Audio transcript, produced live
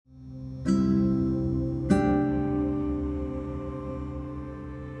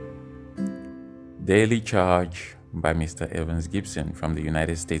Daily Charge by Mr. Evans Gibson from the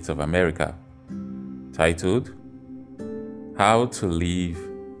United States of America, titled How to Live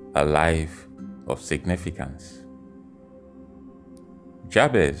a Life of Significance.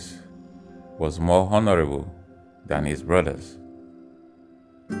 Jabez was more honorable than his brothers.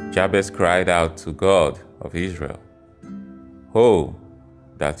 Jabez cried out to God of Israel, "Oh,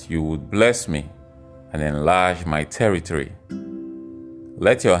 that you would bless me and enlarge my territory.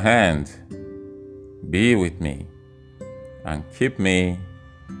 Let your hand be with me and keep me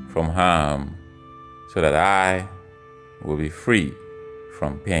from harm so that I will be free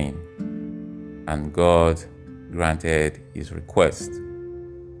from pain." And God granted his request.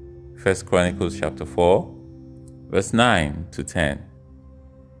 1 Chronicles chapter 4, verse 9 to 10.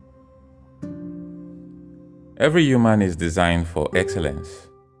 Every human is designed for excellence.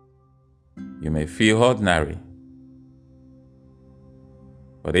 You may feel ordinary,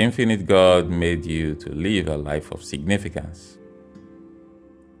 but the infinite God made you to live a life of significance.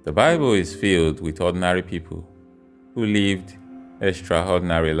 The Bible is filled with ordinary people who lived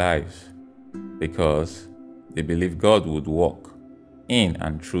extraordinary lives because they believed God would walk in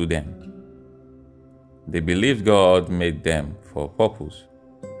and through them. They believed God made them for a purpose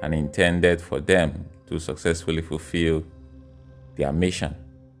and intended for them to successfully fulfill their mission.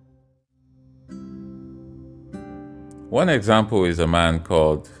 One example is a man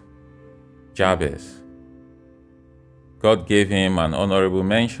called Jabez. God gave him an honorable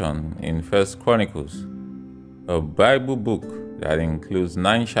mention in 1 Chronicles, a Bible book that includes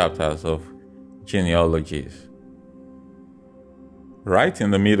 9 chapters of genealogies. Right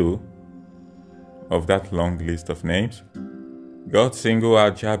in the middle of that long list of names, God singled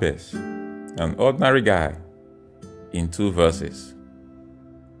out Jabez, an ordinary guy, in 2 verses.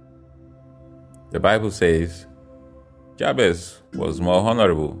 The Bible says, Jabez was more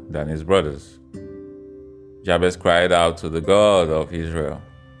honorable than his brothers. Jabez cried out to the God of Israel,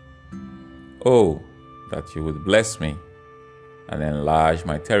 "Oh, that you would bless me and enlarge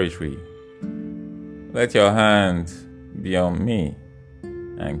my territory. Let your hand be on me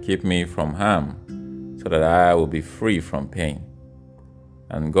and keep me from harm so that I will be free from pain."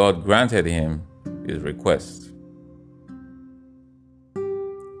 And God granted him his request.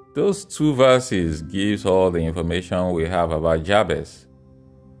 Those 2 verses gives all the information we have about Jabez,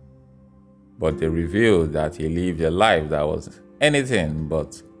 but they reveal that he lived a life that was anything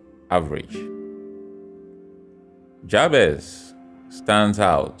but average. Jabez stands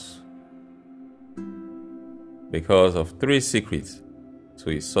out because of 3 secrets to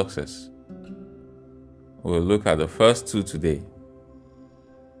his success. We'll look at the first 2 today.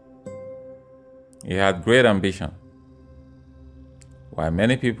 He had great ambition. While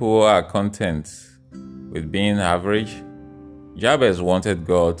many people are content with being average, Jabez wanted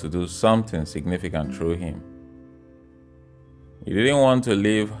God to do something significant through him. He didn't want to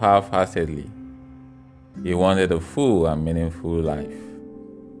live half-heartedly. He wanted a full and meaningful life.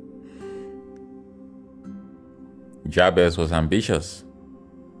 Jabez was ambitious,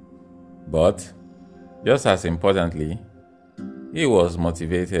 but just as importantly, he was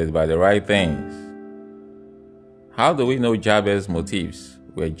motivated by the right things. How do we know Jabez's motives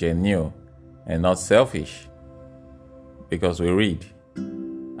were genuine and not selfish? Because we read,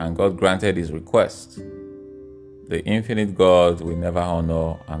 and God granted his request. The infinite God will never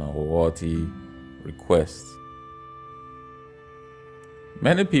honor an unworthy request.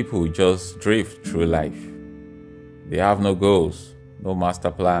 Many people just drift through life. They have no goals, no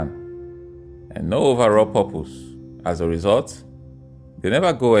master plan, and no overall purpose. As a result, they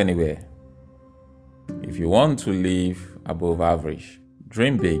never go anywhere. If you want to live above average,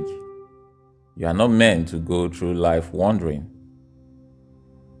 dream big. You are not meant to go through life wondering,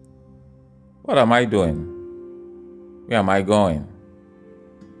 what am I doing? Where am I going?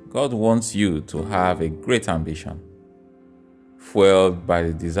 God wants you to have a great ambition, fueled by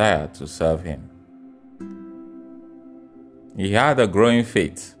the desire to serve him. He had a growing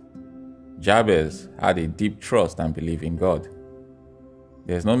faith. Jabez had a deep trust and belief in God.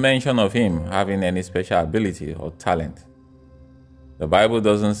 There's no mention of him having any special ability or talent. The Bible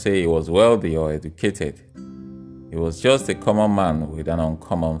doesn't say he was wealthy or educated. He was just a common man with an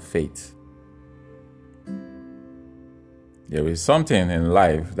uncommon faith. There is something in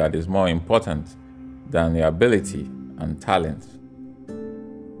life that is more important than the ability and talent.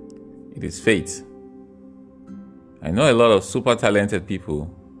 It is faith. I know a lot of super talented people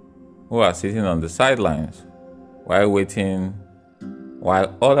who are sitting on the sidelines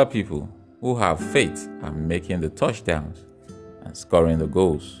while other people who have faith are making the touchdowns and scoring the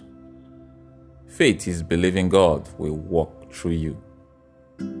goals. Faith is believing God will walk through you.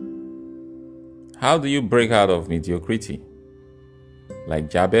 How do you break out of mediocrity? Like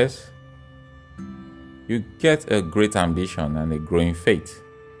Jabez? You get a great ambition and a growing faith,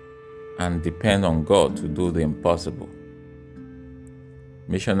 and depend on God to do the impossible.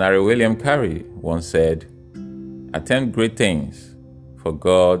 Missionary William Carey once said, "Attempt great things for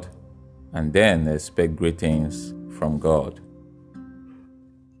God and then expect great things from God."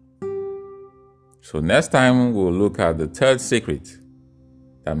 So next time we'll look at the third secret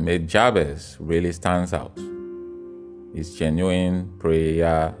that made Jabez really stands out: his genuine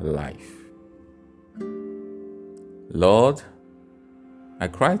prayer life. Lord, I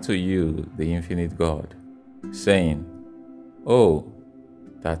cry to you, the infinite God, saying, "Oh,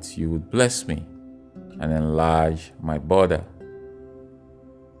 that you would bless me and enlarge my border,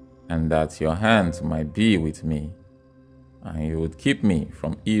 and that your hand might be with me, and you would keep me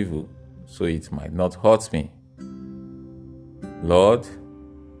from evil, so it might not hurt me. Lord,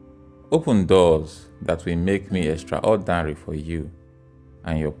 open doors that will make me extraordinary for you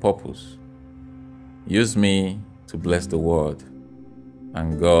and your purpose. Use me to bless the world,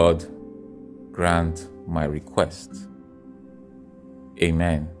 and God, grant my request."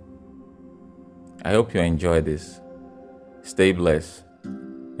 Amen. I hope you enjoy this. Stay blessed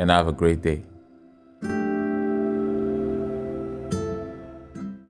and have a great day.